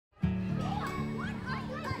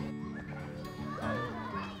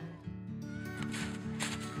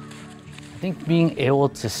think being able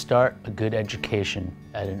to start a good education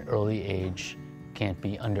at an early age can't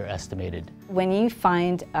be underestimated. When you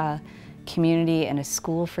find a community and a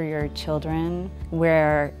school for your children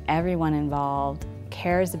where everyone involved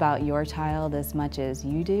cares about your child as much as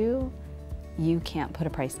you do, you can't put a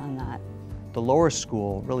price on that. The lower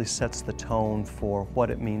school really sets the tone for what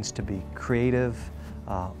it means to be creative,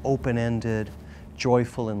 open-ended,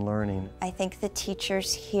 joyful in learning. I think the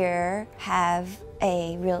teachers here have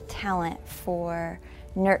a real talent for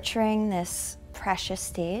nurturing this precious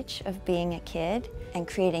stage of being a kid and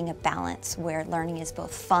creating a balance where learning is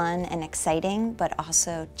both fun and exciting, but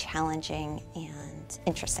also challenging and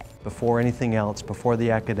interesting. Before anything else, before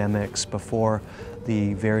the academics, before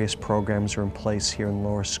the various programs are in place here in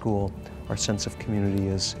lower school, our sense of community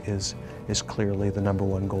is clearly the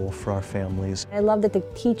number1 goal for our families. I love that the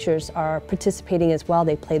teachers are participating as well.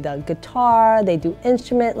 They play the guitar, they do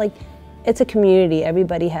instrument, like it's a community.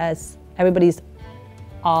 Everybody's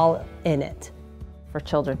all in it. For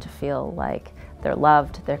children to feel like they're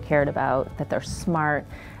loved, they're cared about, that they're smart,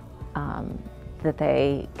 that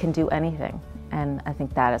they can do anything. And I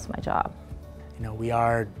think that is my job. You know, we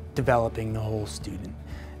are developing the whole student.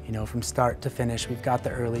 You know, from start to finish, we've got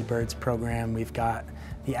the Early Birds program, we've got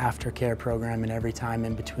the aftercare program, and every time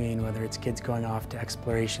in between, whether it's kids going off to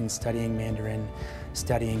exploration, studying Mandarin,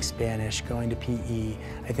 studying Spanish, going to PE,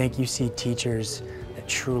 I think you see teachers that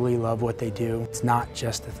truly love what they do. It's not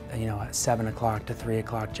just a 7 o'clock to 3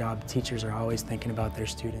 o'clock job. Teachers are always thinking about their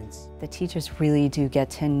students. The teachers really do get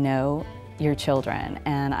to know your children,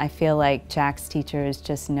 and I feel like Jack's teachers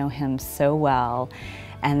just know him so well,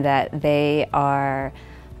 and that they are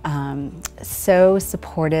so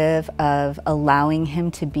supportive of allowing him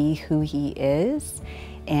to be who he is,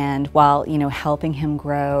 and while helping him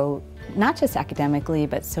grow, not just academically,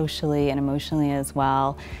 but socially and emotionally as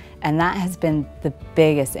well. And that has been the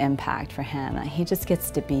biggest impact for him. He just gets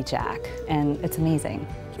to be Jack, and it's amazing.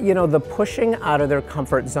 You know, the pushing out of their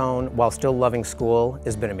comfort zone while still loving school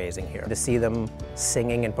has been amazing here. To see them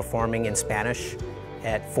singing and performing in Spanish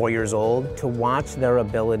at 4 years old, to watch their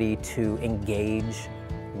ability to engage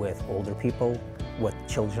with older people, with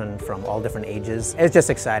children from all different ages, it's just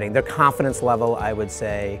exciting. Their confidence level, I would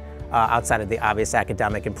say, outside of the obvious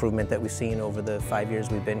academic improvement that we've seen over the 5 years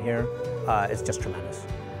we've been here, is just tremendous.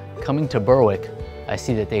 Coming to Berwick, I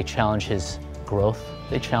see that they challenge his growth,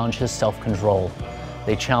 they challenge his self-control,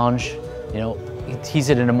 they challenge, he's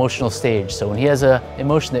at an emotional stage, so when he has an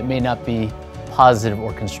emotion that may not be positive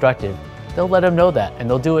or constructive, they'll let him know that, and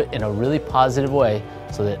they'll do it in a really positive way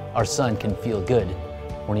so that our son can feel good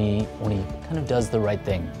when he kind of does the right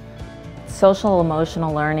thing. Social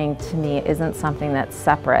emotional learning to me isn't something that's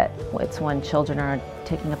separate. It's when children are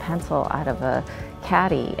taking a pencil out of a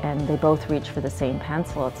caddy and they both reach for the same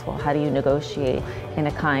pencil. It's, well, how do you negotiate in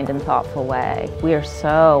a kind and thoughtful way? We are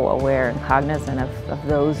so aware and cognizant of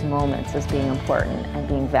those moments as being important and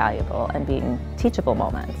being valuable and being teachable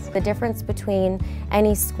moments. The difference between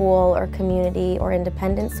any school or community or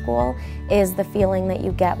independent school is the feeling that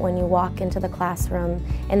you get when you walk into the classroom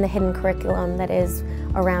and the hidden curriculum that is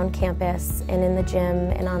around campus and in the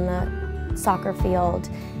gym and on the soccer field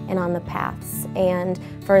and on the paths. And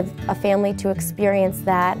for a family to experience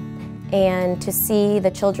that and to see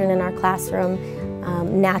the children in our classroom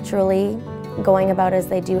naturally going about as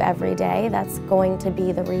they do every day, that's going to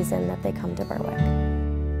be the reason that they come to Berwick.